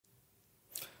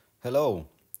Hello,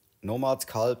 Nomad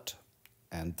Sculpt,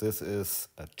 and this is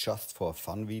a just for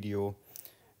fun video.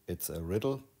 It's a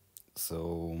riddle,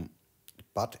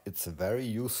 but it's very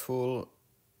useful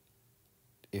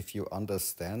if you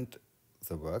understand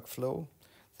the workflow,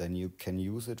 then you can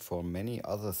use it for many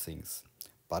other things,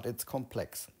 but it's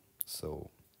complex.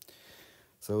 So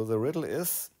the riddle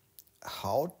is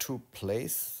how to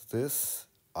place this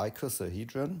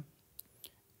icosahedron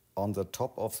on the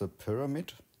top of the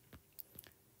pyramid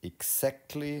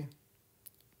exactly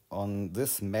on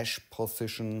this mesh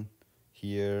position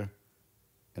here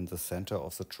in the center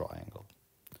of the triangle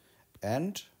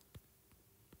and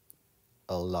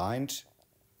aligned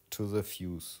to the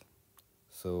fuse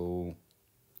so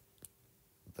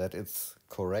that it's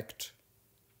correct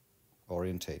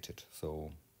orientated,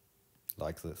 so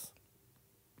like this.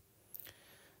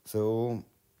 So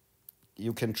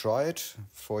you can try it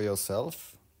for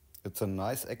yourself. It's a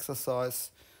nice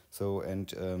exercise. So, and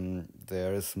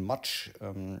there is much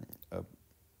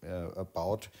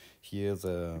about here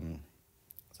the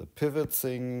pivot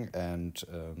thing and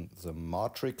the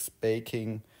matrix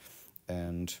baking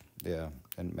and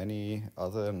and many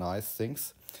other nice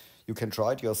things. You can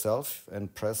try it yourself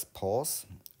and press pause,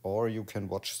 or you can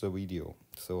watch the video.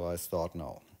 So I start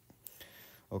now.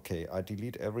 Okay, I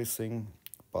delete everything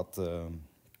but the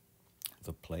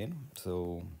plane,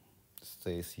 so it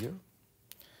stays here.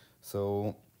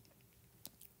 So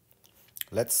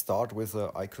let's start with the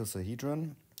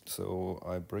icosahedron. So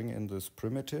I bring in this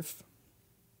primitive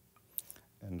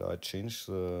and I change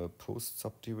the post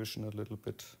subdivision a little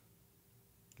bit,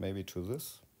 maybe to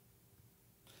this.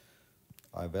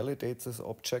 I validate this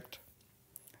object,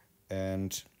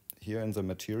 and here in the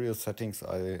material settings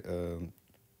I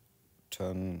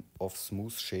turn off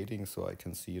smooth shading so I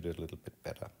can see it a little bit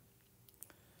better.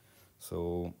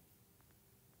 So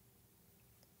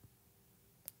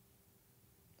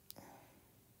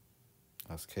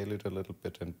I scale it a little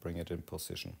bit and bring it in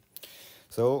position.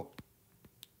 So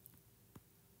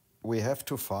we have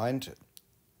to find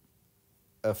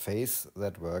a face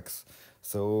that works.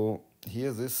 So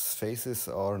here these faces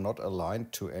are not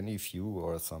aligned to any view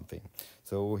or something.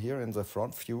 So here in the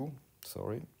front view,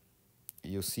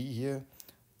 you see here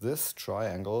this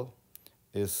triangle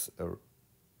is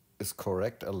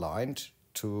correct aligned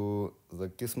to the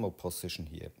gizmo position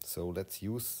here. So let's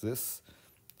use this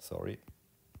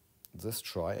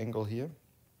triangle here,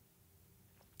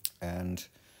 and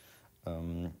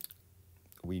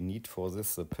we need for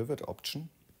this the pivot option.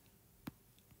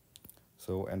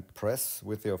 So, and press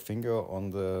with your finger on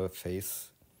the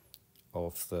face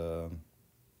of the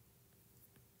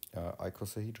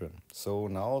icosahedron. So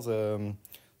now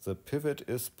the pivot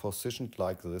is positioned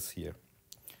like this here.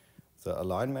 The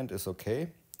alignment is okay,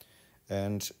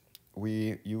 and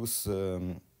we use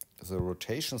the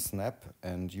rotation snap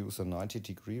and use a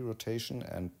 90-degree rotation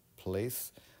and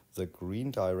place the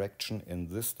green direction in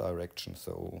this direction,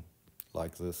 so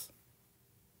like this.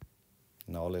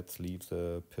 Now let's leave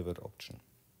the pivot option.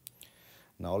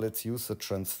 Now let's use the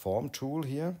transform tool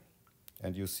here,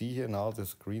 and you see here now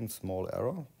this green small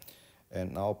arrow,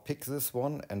 and now pick this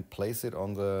one and place it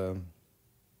on the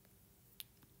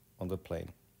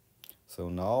plane. So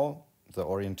now the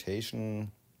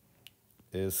orientation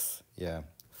is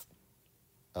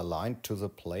aligned to the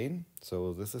plane,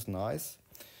 so this is nice.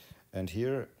 And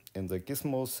here in the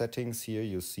gizmo settings here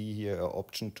you see here an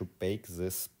option to bake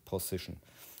this position.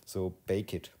 So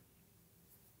bake it.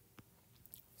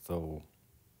 So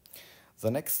the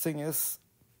next thing is,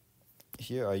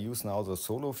 here I use now the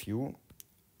solo view.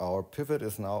 Our pivot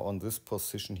is now on this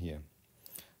position here.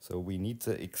 So we need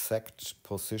the exact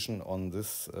position on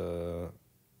this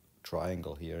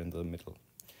triangle here in the middle.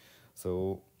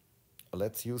 So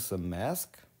let's use the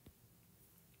mask,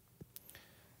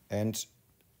 and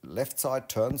left side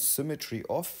turns symmetry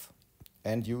off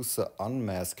and use the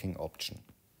unmasking option.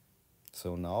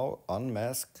 So now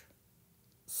unmask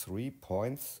 3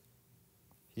 points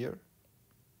here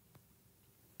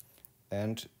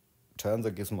and turn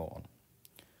the gizmo on.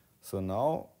 So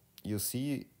now you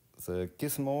see the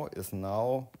gizmo is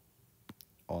now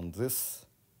on this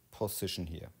position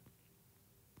here.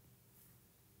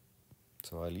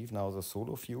 So I leave now the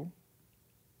solo view.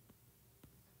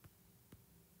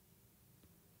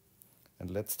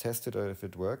 And let's test it if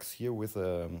it works here with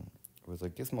a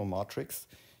gizmo matrix.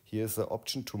 Here's the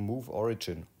option to move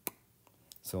origin.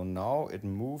 So now it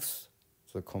moves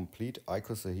the complete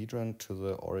icosahedron to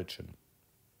the origin.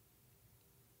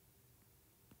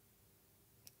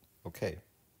 Okay.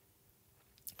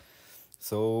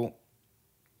 So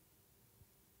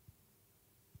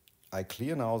I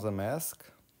clear now the mask,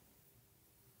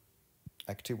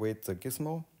 activate the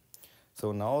gizmo,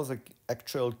 So now the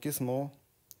actual gizmo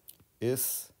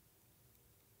is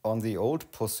on the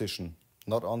old position,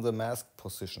 not on the mask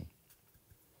position.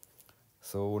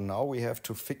 So now we have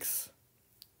to fix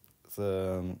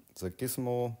the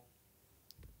gizmo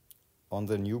on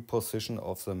the new position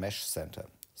of the mesh center.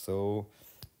 So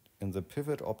in the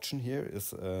pivot option here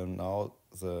is now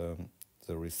the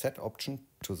reset option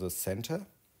to the center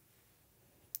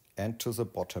and to the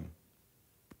bottom.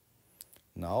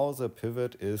 Now the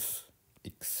pivot is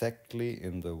exactly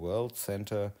in the world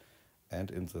center and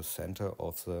in the center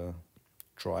of the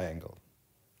triangle.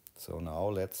 So now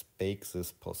let's bake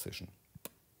this position.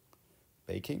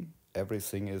 Baking,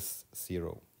 everything is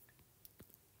 0.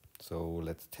 So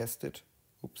let's test it.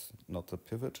 Oops, not the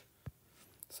pivot.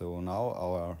 So now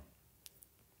our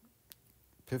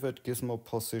pivot gizmo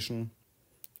position,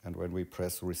 and when we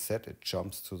press reset, it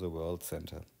jumps to the world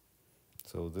center.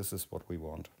 So this is what we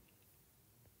want.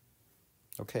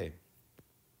 Okay.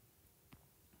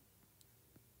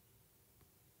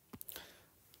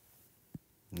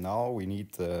 Now we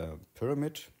need the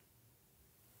pyramid.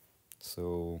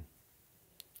 So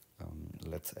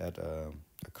let's add a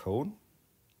cone.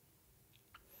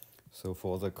 So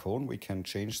for the cone we can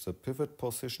change the pivot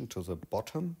position to the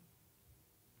bottom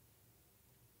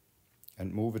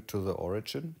and move it to the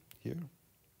origin here.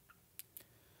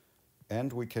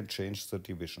 And we can change the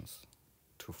divisions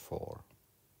to 4,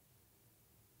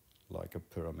 like a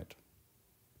pyramid.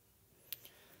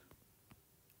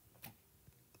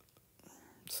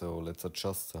 So let's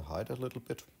adjust the height a little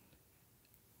bit,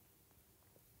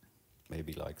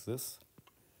 maybe like this,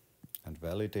 and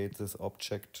validate this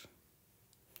object.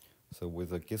 So with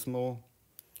the gizmo,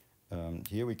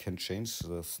 here we can change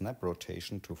the snap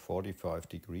rotation to 45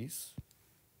 degrees,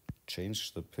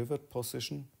 change the pivot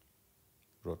position,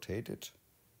 rotate it,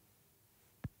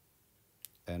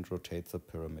 and rotate the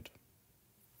pyramid.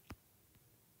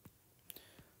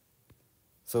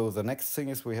 So the next thing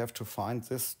is we have to find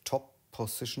this top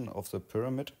position of the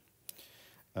pyramid.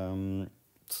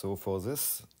 So for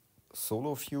this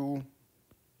solo view,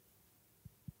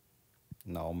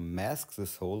 now mask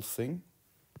this whole thing,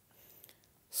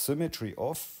 symmetry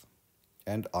off,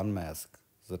 and unmask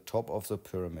the top of the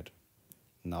pyramid.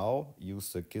 Now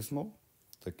use the gizmo.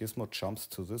 The gizmo jumps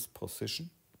to this position,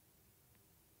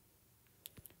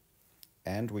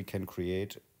 and we can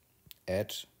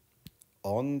add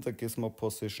on the gizmo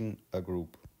position a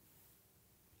group.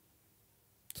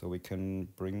 So we can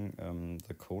bring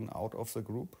the cone out of the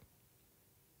group.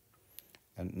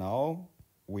 And now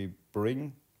we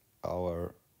bring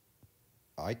our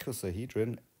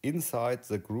icosahedron inside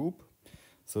the group.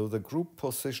 So the group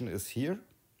position is here.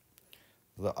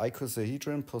 The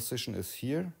icosahedron position is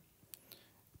here.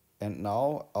 And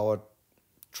now our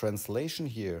translation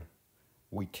here,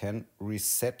 we can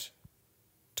reset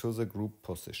to the group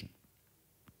position.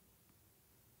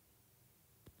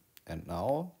 And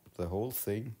now the whole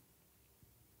thing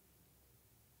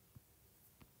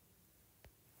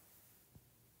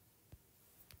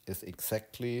is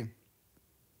exactly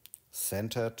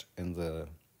centered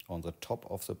on the top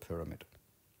of the pyramid.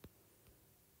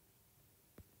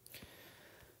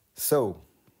 So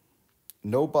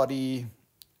nobody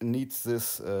needs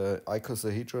this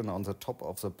icosahedron on the top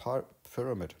of the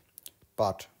pyramid,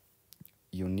 but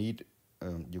you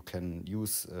can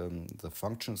use the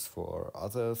functions for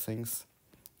other things,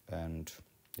 and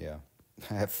yeah,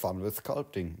 have fun with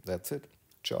sculpting. That's it.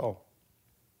 Ciao.